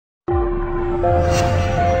Alrighty,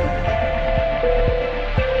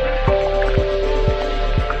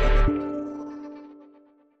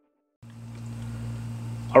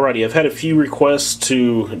 I've had a few requests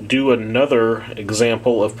to do another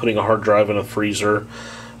example of putting a hard drive in a freezer,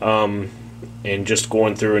 and just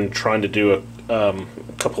going through and trying to do a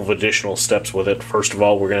couple of additional steps with it. First of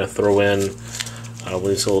all, we're going to throw in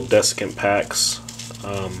these little desiccant packs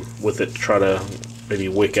with it to try to maybe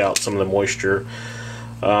wick out some of the moisture.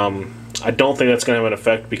 I don't think that's going to have an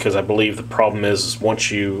effect, because I believe the problem is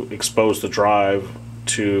once you expose the drive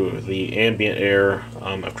to the ambient air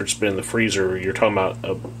after it's been in the freezer, you're talking about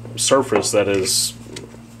a surface that is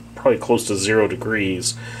probably close to 0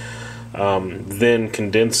 degrees, then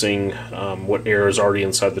condensing what air is already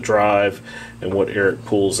inside the drive and what air it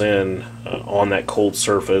pulls in on that cold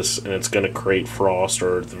surface, and it's going to create frost,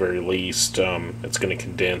 or at the very least it's going to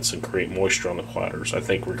condense and create moisture on the platters, I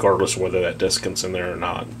think, regardless of whether that desiccant's in there or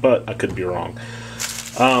not, but I could be wrong.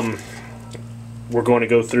 We're going to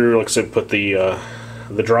go through, like I said, put the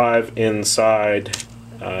drive inside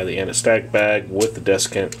the anesthetic bag with the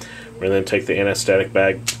desiccant. We're going to then take the anesthetic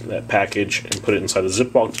bag, that package, and put it inside a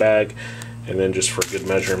Ziploc bag, and then just for good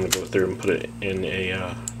measure, I'm going to go through and put it in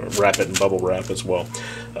a wrap it in bubble wrap as well.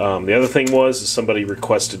 The other thing was somebody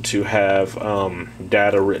requested to have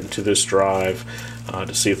data written to this drive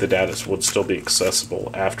to see if the data would still be accessible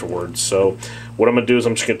afterwards. So what I'm going to do is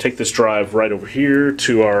I'm just going to take this drive right over here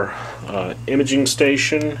to our imaging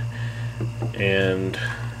station and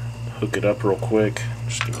hook it up real quick.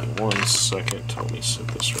 Just give me 1 second. Let me set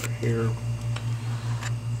this right here.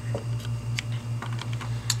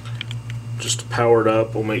 Just to power it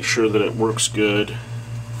up, we'll make sure that it works good.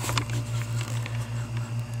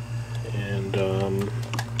 And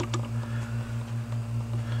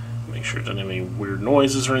make sure it doesn't have any weird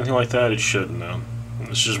noises or anything like that. It shouldn't, though.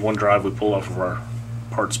 This is just one drive we pulled off of our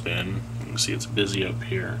parts bin. You can see it's busy up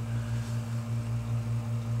here.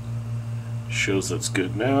 Shows that's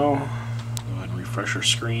good now. Go ahead and refresh our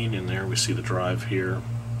screen, and there we see the drive here.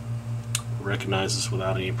 Recognizes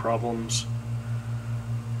without any problems.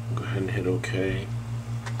 Go ahead and hit OK.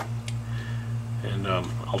 And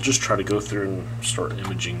I'll just try to go through and start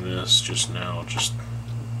imaging this just now, just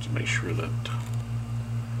to make sure that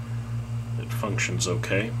it functions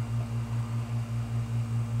okay.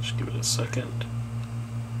 Just give it a second.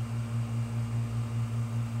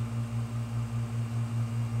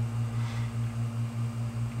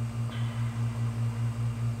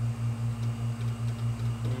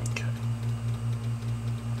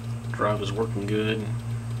 Drive is working good.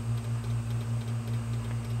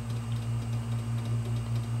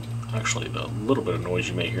 Actually, the little bit of noise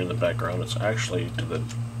you may hear in the background, it's actually to the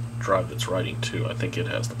drive that's writing to. I think it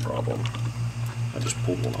has the problem. I just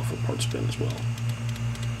pulled one off of parts bin as well.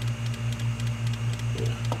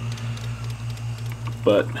 Yeah.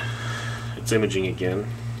 But it's imaging again.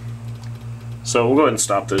 So we'll go ahead and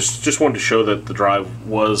stop this. Just wanted to show that the drive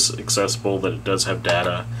was accessible, that it does have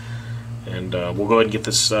data. And we'll go ahead and get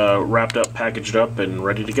this wrapped up, packaged up, and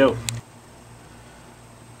ready to go.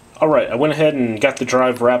 Alright, I went ahead and got the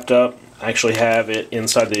drive wrapped up. I actually have it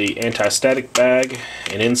inside the anti-static bag,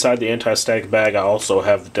 and inside the anti-static bag I also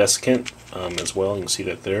have the desiccant as well. You can see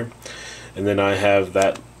that there. And then I have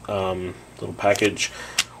that little package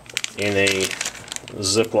in a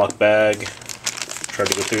Ziploc bag. Try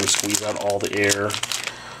to go through and squeeze out all the air.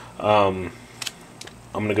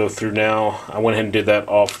 I'm going to go through now. I went ahead and did that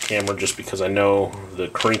off camera just because I know the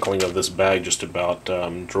crinkling of this bag just about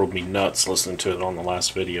drove me nuts listening to it on the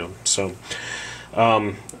last video. So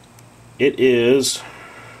it is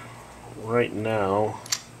right now,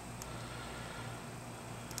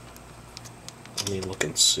 let me look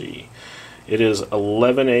and see. It is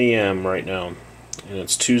 11 a.m. right now, and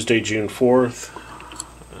it's Tuesday, June 4th,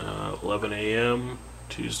 11 a.m.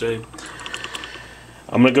 Tuesday.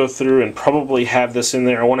 I'm going to go through and probably have this in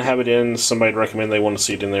there. I want to have it in. Somebody recommended they want to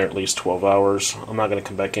see it in there at least 12 hours. I'm not going to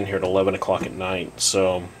come back in here at 11 o'clock at night,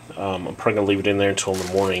 so I'm probably going to leave it in there until in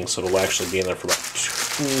the morning, so it'll actually be in there for about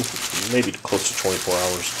maybe close to 24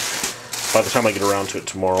 hours by the time I get around to it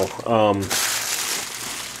tomorrow.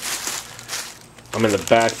 I'm in the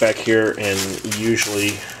back here, and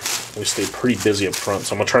usually we stay pretty busy up front,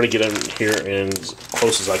 so I'm going to try to get in here as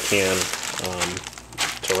close as I can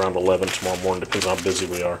to around 11 tomorrow morning, depends on how busy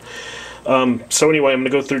we are. So anyway, I'm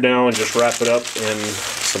going to go through now and just wrap it up in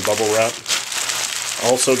some bubble wrap.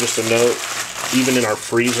 Also, just a note, even in our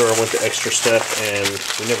freezer I went the extra step, and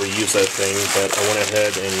we never use that thing, but I went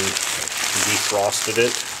ahead and defrosted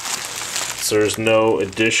it. So there's no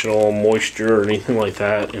additional moisture or anything like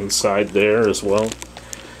that inside there as well.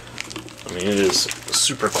 I mean, it is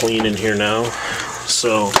super clean in here now.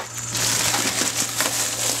 So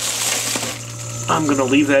I'm going to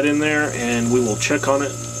leave that in there, and we will check on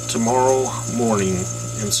it tomorrow morning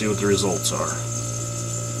and see what the results are.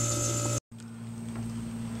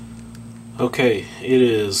 Okay, it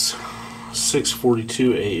is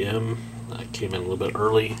 6:42 a.m. I came in a little bit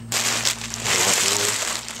early.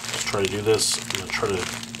 Let's try to do this. I'm going to try to,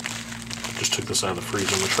 I just took this out of the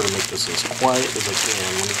freezer. I'm going to try to make this as quiet as I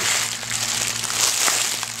can. Let me just,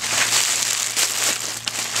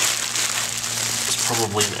 it's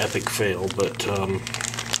probably an epic fail, but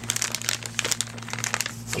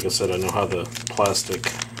like I said, I know how the plastic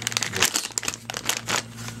was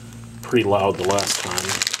pretty loud the last time.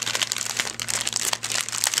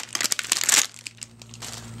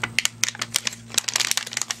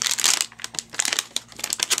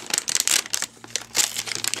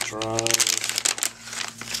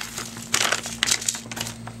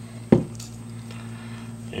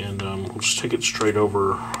 And we'll just take it straight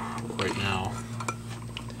over right now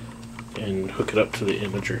and hook it up to the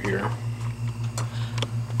imager here.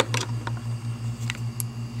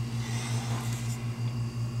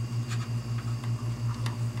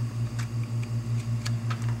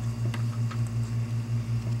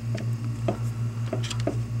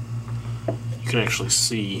 You can actually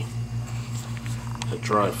see that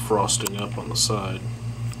dry frosting up on the side,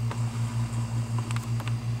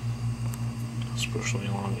 especially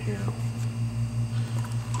along here.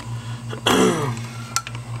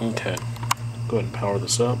 Okay, go ahead and power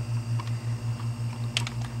this up.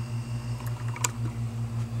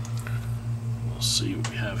 We'll see what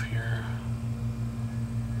we have here.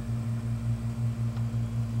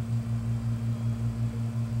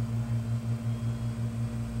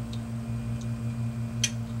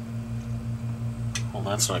 Well,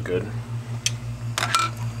 that's not good.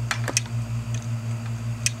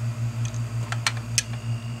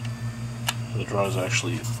 The draw is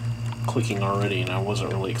actually clicking already, and I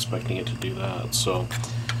wasn't really expecting it to do that, so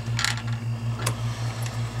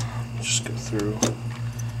just go through,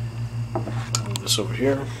 move this over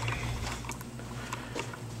here.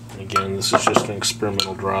 And again, this is just an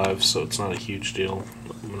experimental drive, so it's not a huge deal.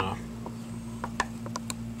 I'm gonna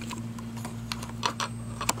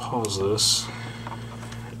pause this,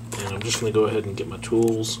 and I'm just gonna go ahead and get my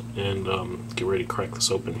tools and get ready to crack this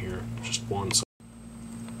open here. Just one second.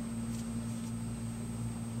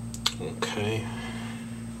 Okay.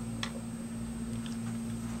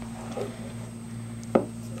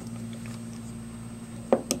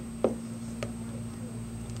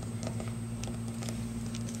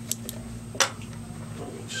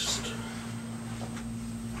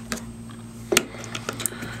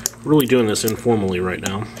 Really doing this informally right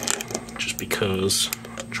now, just because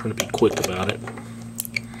I'm trying to be quick about it.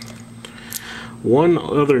 One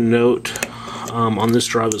other note on this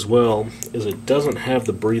drive as well is it doesn't have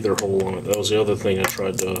the breather hole on it. That was the other thing I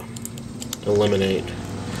tried to eliminate.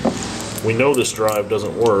 We know this drive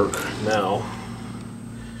doesn't work now,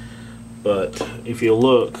 but if you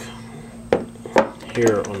look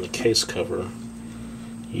here on the case cover,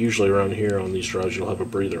 usually around here on these drives you'll have a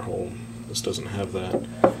breather hole. This doesn't have that,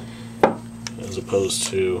 as opposed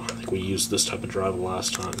to, I think we used this type of drive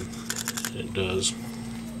last time. It does.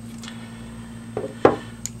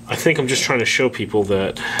 I think I'm just trying to show people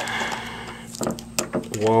that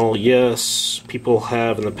while yes, people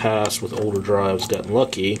have in the past with older drives gotten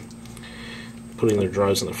lucky putting their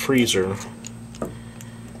drives in the freezer,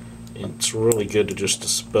 it's really good to just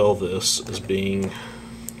dispel this as being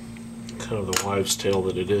kind of the wives' tale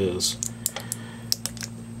that it is.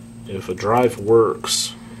 If a drive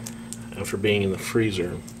works after being in the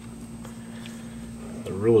freezer,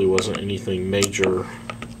 there really wasn't anything major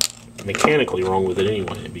mechanically wrong with it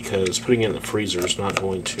anyway, because putting it in the freezer is not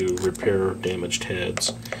going to repair damaged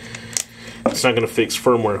heads. It's not going to fix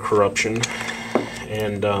firmware corruption,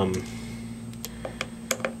 and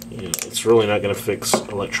you know, it's really not going to fix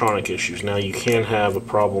electronic issues. Now you can have a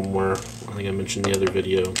problem where, I think I mentioned in the other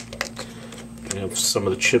video, you have some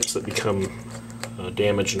of the chips that become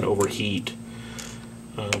damaged and overheat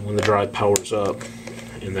when the drive powers up,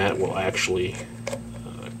 and that will actually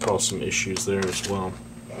cause some issues there as well.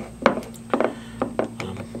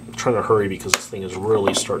 I'm trying to hurry because this thing is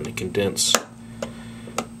really starting to condense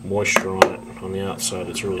moisture on it on the outside.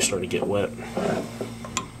 It's really starting to get wet.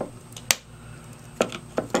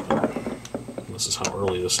 This is how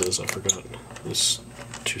early this is. I forgot there's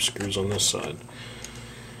 2 screws on this side.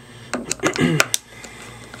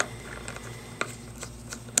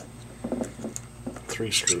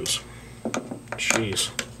 3 screws.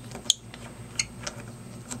 Jeez.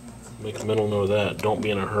 Make a mental note of that. Don't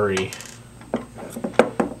be in a hurry.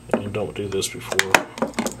 And don't do this before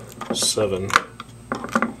 7.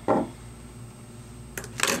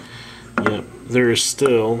 Yep, there is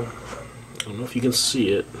still, I don't know if you can see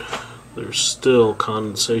it, there's still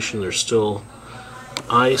condensation, there's still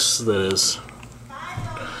ice that is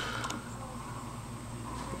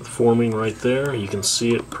forming right there. You can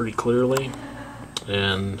see it pretty clearly.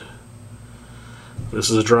 And this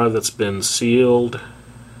is a drive that's been sealed,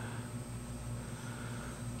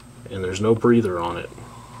 and there's no breather on it.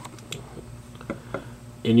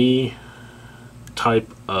 Any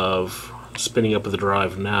type of spinning up of the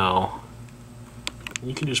drive now,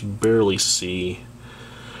 you can just barely see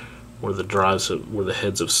where the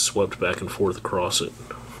heads have swept back and forth across it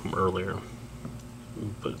from earlier,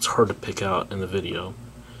 but it's hard to pick out in the video.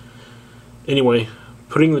 Anyway,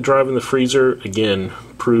 putting the drive in the freezer, again,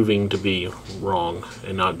 proving to be wrong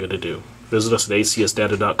and not good to do. Visit us at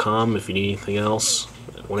acsdata.com if you need anything else.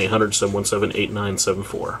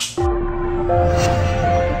 1-800-717-8974.